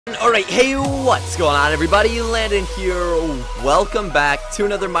Alright, hey, what's going on everybody? Landon here. Welcome back to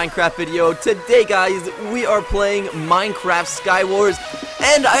another Minecraft video. Today, guys, we are playing Minecraft SKYWARS,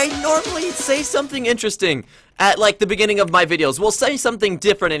 and I normally say something interesting at, like, the beginning of my videos. We'll say something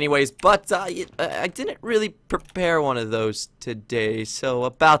different anyways, but I didn't really prepare one of those today, so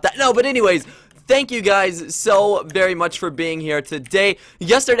about that. No, but anyways, thank you guys so very much for being here today.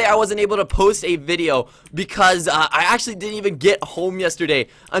 Yesterday I wasn't able to post a video because I actually didn't even get home yesterday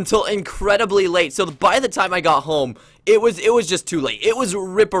until incredibly late. So by the time I got home, it was just too late. It was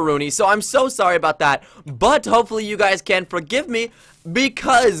ripperoony. So I'm so sorry about that. But hopefully you guys can forgive me,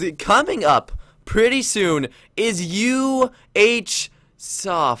 because coming up pretty soon is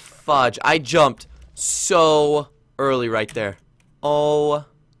oh, fudge. I jumped so early right there. Oh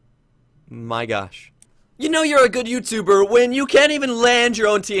my gosh. You know you're a good YouTuber when you can't even land your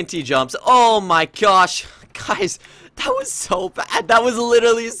own TNT jumps. Oh my gosh. Guys, that was so bad. That was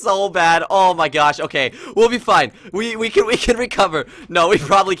literally so bad. Oh my gosh. Okay, we'll be fine. We can recover. No, we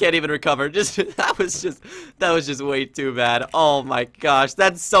probably can't even recover. That was just way too bad. Oh my gosh.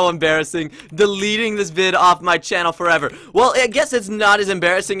 That's so embarrassing. Deleting this vid off my channel forever. Well, I guess it's not as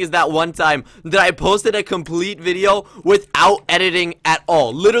embarrassing as that one time that I posted a complete video without editing at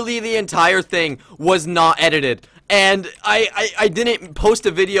all. Literally the entire thing was not edited. And I didn't post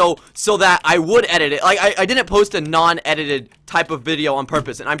a video so that I would edit it. Like, I didn't post a non-edited type of video on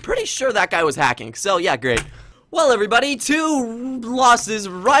purpose. And I'm pretty sure that guy was hacking. So, yeah, great. Well, everybody, 2 losses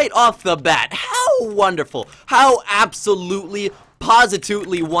right off the bat. How wonderful. How absolutely,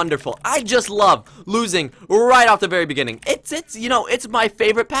 positively wonderful. I just love losing right off the very beginning. You know, it's my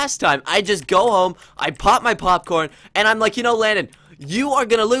favorite pastime. I just go home, I pop my popcorn, and I'm like, you know, Landon, you are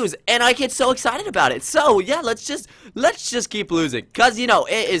gonna lose, and I get so excited about it. So yeah, let's just keep losing, cause you know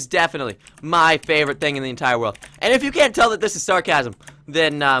it is definitely my favorite thing in the entire world. And if you can't tell that this is sarcasm,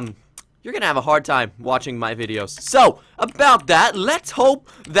 then you're gonna have a hard time watching my videos. So about that, let's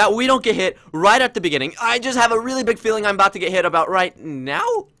hope that we don't get hit right at the beginning. I just have a really big feeling I'm about to get hit about right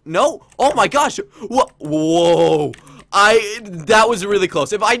now. No? Oh my gosh! Whoa! That was really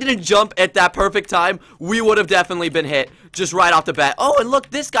close. If I didn't jump at that perfect time, we would have definitely been hit just right off the bat. Oh, and look,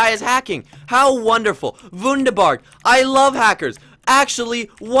 this guy is hacking. How wonderful. Wunderbar. I love hackers. Actually,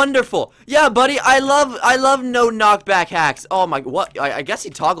 wonderful. Yeah, buddy, I love no knockback hacks. Oh my, what? I guess he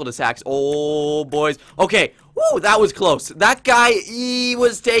toggled his hacks. Oh, boys. Okay. Woo, that was close. That guy, he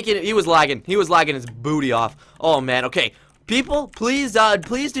was lagging. He was lagging his booty off. Oh, man. Okay. People, please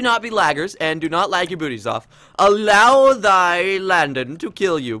do not be laggers, and do not lag your booties off. Allow thy Landon to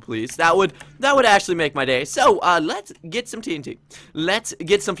kill you, please. That would actually make my day. So, let's get some TNT. Let's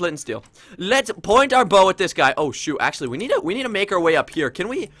get some flint and steel. Let's point our bow at this guy. Oh shoot! Actually, we need to make our way up here. Can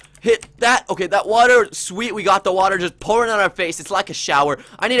we hit that? Okay, that water, sweet. We got the water just pouring on our face. It's like a shower.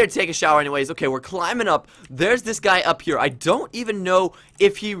 I need to take a shower anyways. Okay, we're climbing up. There's this guy up here. I don't even know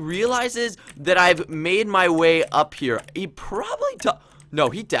if he realizes that I've made my way up here. He probably does. No,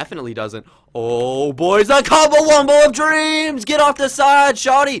 he definitely doesn't. Oh, boys, a combo wumbo of dreams! Get off the side,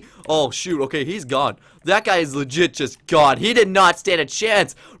 shawty! Oh, shoot, okay, he's gone. That guy is legit just gone. He did not stand a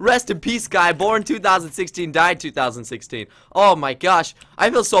chance. Rest in peace, guy. Born 2016, died 2016. Oh, my gosh. I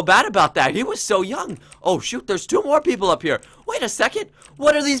feel so bad about that. He was so young. Oh, shoot, there's 2 more people up here. Wait a second.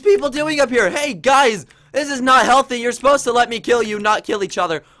 What are these people doing up here? Hey, guys, this is not healthy. You're supposed to let me kill you, not kill each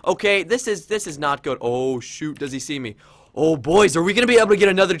other. Okay, this is not good. Oh, shoot, does he see me? Oh, boys, are we going to be able to get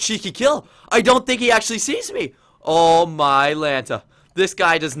another cheeky kill? I don't think he actually sees me. Oh, my Lanta. This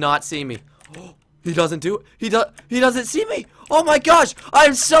guy does not see me. Oh, he doesn't do it. He doesn't see me. Oh, my gosh.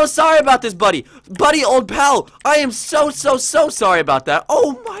 I'm so sorry about this, buddy. Buddy, old pal. I am so sorry about that.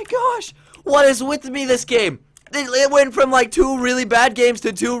 Oh, my gosh. What is with me this game? It went from like 2 really bad games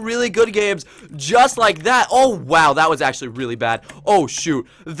to 2 really good games, just like that. Oh, wow, that was actually really bad. Oh, shoot.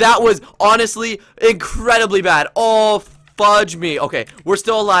 That was honestly incredibly bad. Oh, fudge me. Okay, we're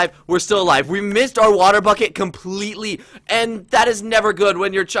still alive. We're still alive. We missed our water bucket completely, and that is never good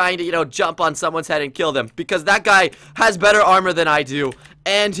when you're trying to, you know, jump on someone's head and kill them, because that guy has better armor than I do,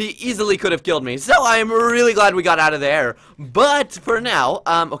 and he easily could have killed me. So I am really glad we got out of there. But for now,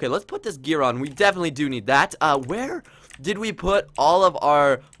 okay, let's put this gear on. We definitely do need that. Where did we put all of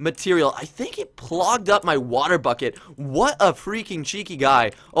our material? I think it clogged up my water bucket. What a freaking cheeky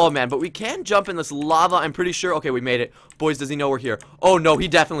guy. Oh, man, but we can jump in this lava, I'm pretty sure. Okay, we made it. Boys, does he know we're here? Oh, no, he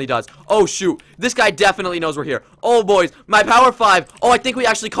definitely does. Oh, shoot. This guy definitely knows we're here. Oh, boys, my power 5. Oh, I think we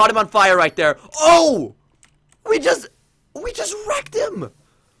actually caught him on fire right there. Oh! We just wrecked him.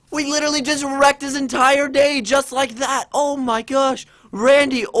 We literally just wrecked his entire day just like that. Oh, my gosh.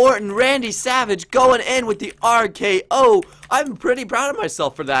 Randy Orton, Randy Savage going in with the RKO. I'm pretty proud of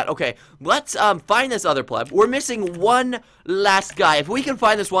myself for that. Okay, let's find this other pleb. We're missing one last guy. If we can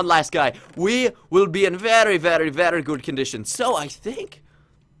find this one last guy, we will be in very, very, very good condition. So I think,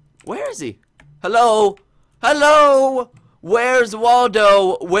 where is he? Hello? Hello? Where's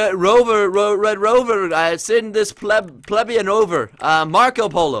Waldo? Where Red Rover? Send this plebeian over. Marco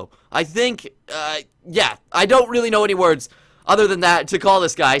Polo. I think, yeah, I don't really know any words other than that to call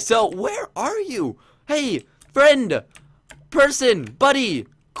this guy. So, where are you? Hey, friend, person, buddy,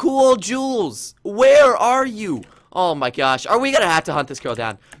 cool Jules, where are you? Oh my gosh, are we gonna have to hunt this girl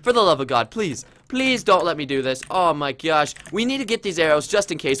down? For the love of God, please. Please don't let me do this. Oh my gosh. We need to get these arrows just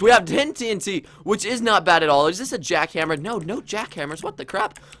in case. We have 10 TNT, which is not bad at all. Is this a jackhammer? No, no jackhammers. What the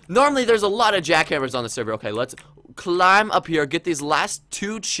crap? Normally, there's a lot of jackhammers on the server. Okay, let's climb up here, get these last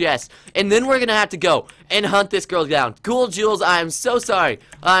 2 chests, and then we're gonna have to go and hunt this girl down. Cool, Jules, I am so sorry.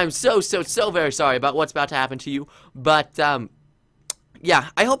 I'm so very sorry about what's about to happen to you. But, yeah,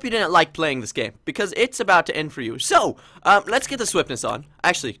 I hope you didn't like playing this game, because it's about to end for you. So, let's get the swiftness on.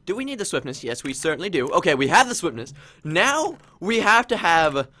 Actually, do we need the swiftness? Yes, we certainly do. Okay, we have the swiftness. Now, we have to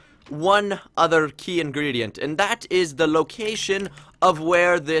have one other key ingredient, and that is the location of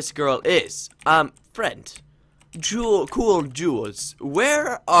where this girl is. Friend, cool Jules,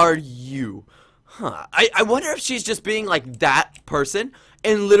 where are you? Huh, I wonder if she's just being like that person,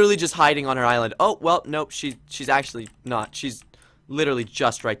 and literally just hiding on her island. Oh, well, nope, she's actually not. She's literally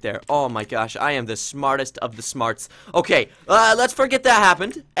just right there. Oh my gosh, I am the smartest of the smarts. Okay, let's forget that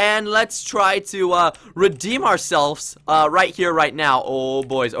happened, and let's try to redeem ourselves right here, right now. Oh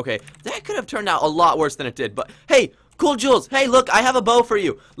boys, okay, that could have turned out a lot worse than it did, but hey, cool Jules, hey look, I have a bow for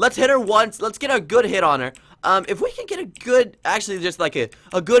you. Let's hit her once, let's get a good hit on her. If we can get a good, actually just like a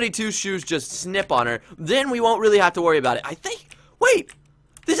goody two-shoes just snip on her, then we won't really have to worry about it. I think, wait,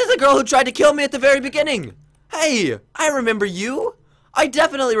 this is the girl who tried to kill me at the very beginning. Hey, I remember you. I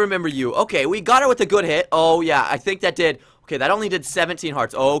definitely remember you. Okay, we got her with a good hit. Oh, yeah, I think that did. Okay, that only did 17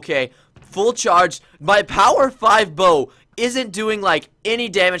 hearts. Okay, full charge. My power 5 bow isn't doing, like, any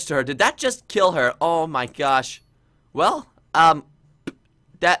damage to her. Did that just kill her? Oh, my gosh. Well,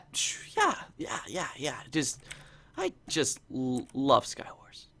 that, yeah. I just love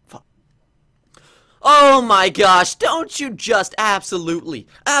SKYWARS. Oh my gosh, don't you just absolutely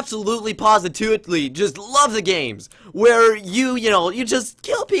positively just love the games where you just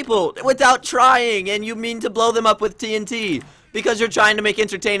kill people without trying and you mean to blow them up with TNT because you're trying to make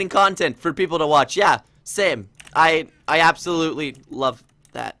entertaining content for people to watch. Yeah, same. I absolutely love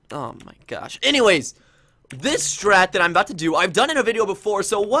that. Oh my gosh. Anyways, this strat that I'm about to do, I've done in a video before,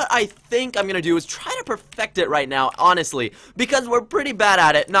 so what I think I'm gonna do is try to perfect it right now, honestly, because we're pretty bad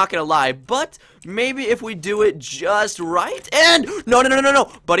at it, not gonna lie, but maybe if we do it just right, and, no,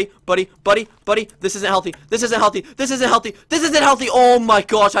 buddy, this isn't healthy, this isn't healthy, oh my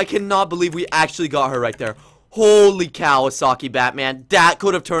gosh, I cannot believe we actually got her right there. Holy cow, Asaki Batman, that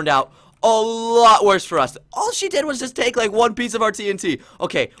could have turned out a lot worse for us. All she did was just take like 1 piece of our TNT.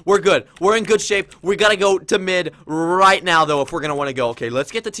 Okay, we're good. We're in good shape. We gotta go to mid right now, though, if we're gonna want to go. Okay,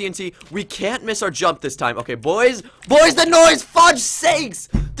 let's get the TNT. We can't miss our jump this time. Okay, boys, the noise, fudge sakes!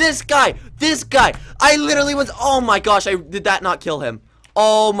 This guy, I literally was, oh my gosh, did that not kill him?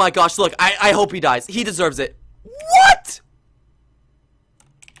 Oh my gosh, look, I hope he dies. He deserves it. What?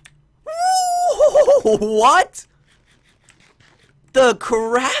 What? The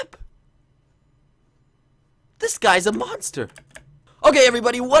crap? This guy's a monster. Okay,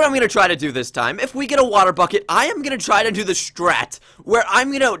 everybody, what I'm going to try to do this time, if we get a water bucket, I am going to try to do the strat, where I'm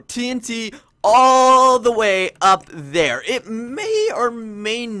going to TNT all the way up there. It may or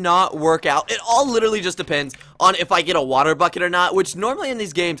may not work out. It all literally just depends on if I get a water bucket or not, which normally in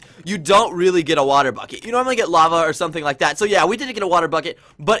these games, you don't really get a water bucket. You normally get lava or something like that. So yeah, we didn't get a water bucket,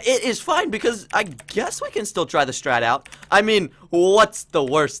 but it is fine because I guess we can still try the strat out. I mean, what's the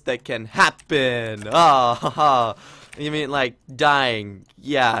worst that can happen? Ah, haha. You mean like dying?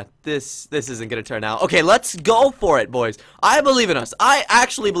 Yeah, this isn't gonna turn out. Okay, let's go for it, boys. I believe in us. I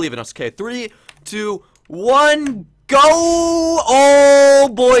actually believe in us. Okay, 3, 2, 1, go! Oh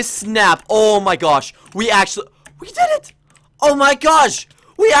boy, snap! Oh my gosh, we did it! Oh my gosh,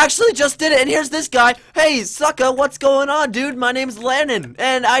 we actually just did it. And here's this guy. Hey, sucka, what's going on, dude? My name's Landon,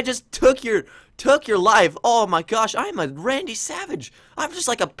 and I just took your life. Oh my gosh, I'm a Randy Savage. I'm just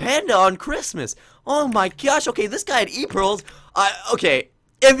like a panda on Christmas. Oh my gosh. Okay, this guy had E-pearls. Okay,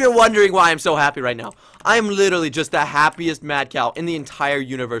 If you're wondering why I'm so happy right now, I'm literally just the happiest mad cow in the entire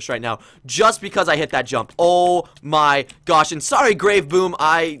universe right now, just because I hit that jump. Oh my gosh, and sorry, Grave Boom,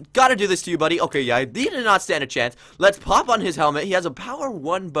 I gotta do this to you, buddy. Okay, yeah, he did not stand a chance. Let's pop on his helmet. He has a power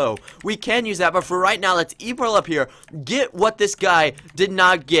 1 bow. We can use that, but for right now, let's E-Pearl up here, get what this guy did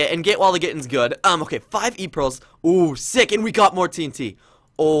not get, and get while the getting's good. Okay, 5 E-Pearls. Ooh, sick, and we got more TNT.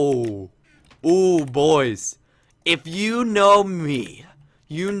 Oh, ooh, boys. If you know me,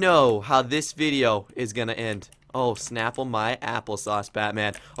 you know how this video is gonna end. Oh, Snapple my applesauce,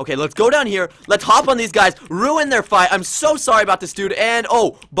 Batman. Okay, let's go down here. Let's hop on these guys, ruin their fight. I'm so sorry about this dude. And,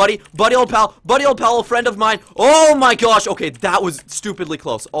 oh, buddy, old pal, a friend of mine. Oh my gosh. Okay, that was stupidly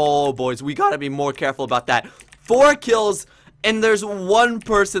close. Oh, boys, we gotta be more careful about that. 4 kills, and there's 1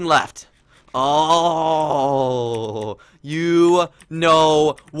 person left. Oh, you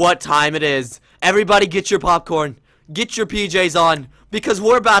know what time it is. Everybody get your popcorn. Get your PJs on. Because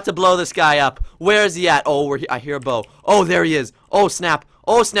we're about to blow this guy up. Where is he at? Oh, I hear a bow. Oh, there he is. Oh, snap.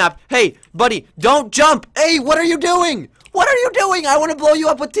 Oh, snap. Hey, buddy, don't jump. Hey, what are you doing? What are you doing? I want to blow you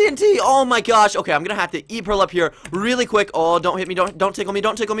up with TNT. Oh, my gosh. Okay, I'm going to have to E-Pearl up here really quick. Oh, don't hit me. Don't tickle me.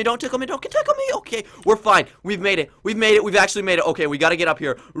 Don't tickle me. Don't tickle me. Don't tickle me. Okay, we're fine. We've made it. We've made it. We've actually made it. Okay, we got to get up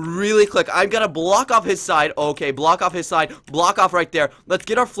here really quick. I'm going to block off his side. Okay, block off his side. Block off right there. Let's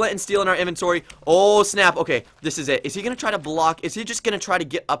get our flint and steel in our inventory. Oh, snap. Okay, this is it. Is he going to try to block? Is he just going to try to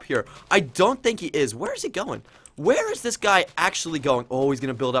get up here? I don't think he is. Where is he going? Where is this guy actually going? Oh, he's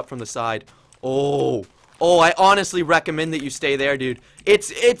going to build up from the side. Oh, I honestly recommend that you stay there, dude.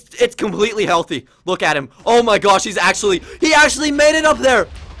 It's completely healthy. Look at him. Oh my gosh, he actually made it up there.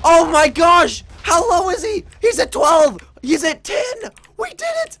 Oh my gosh. How low is he? He's at 12. He's at 10. We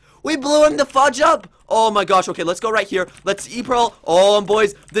did it. We blew him the fudge up. Oh my gosh. Okay, let's go right here. Let's E-Pearl. Oh, and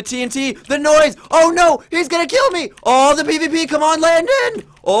boys, the TNT, the noise. Oh no, he's gonna kill me. Oh, the PvP. Come on, Landon.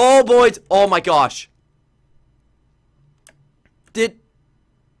 Oh, boys. Oh my gosh. Did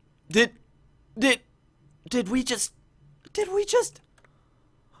we just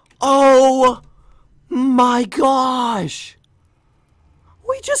oh my gosh,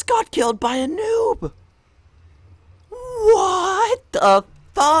 we just got killed by a noob. What the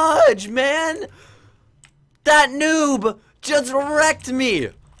fudge, man? That noob just wrecked me.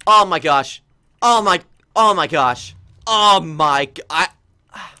 Oh my gosh. Oh my gosh.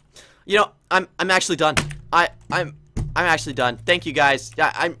 You know, I'm actually done. I'm actually done. Thank you guys.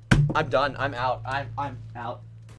 I'm done. I'm out. I'm out.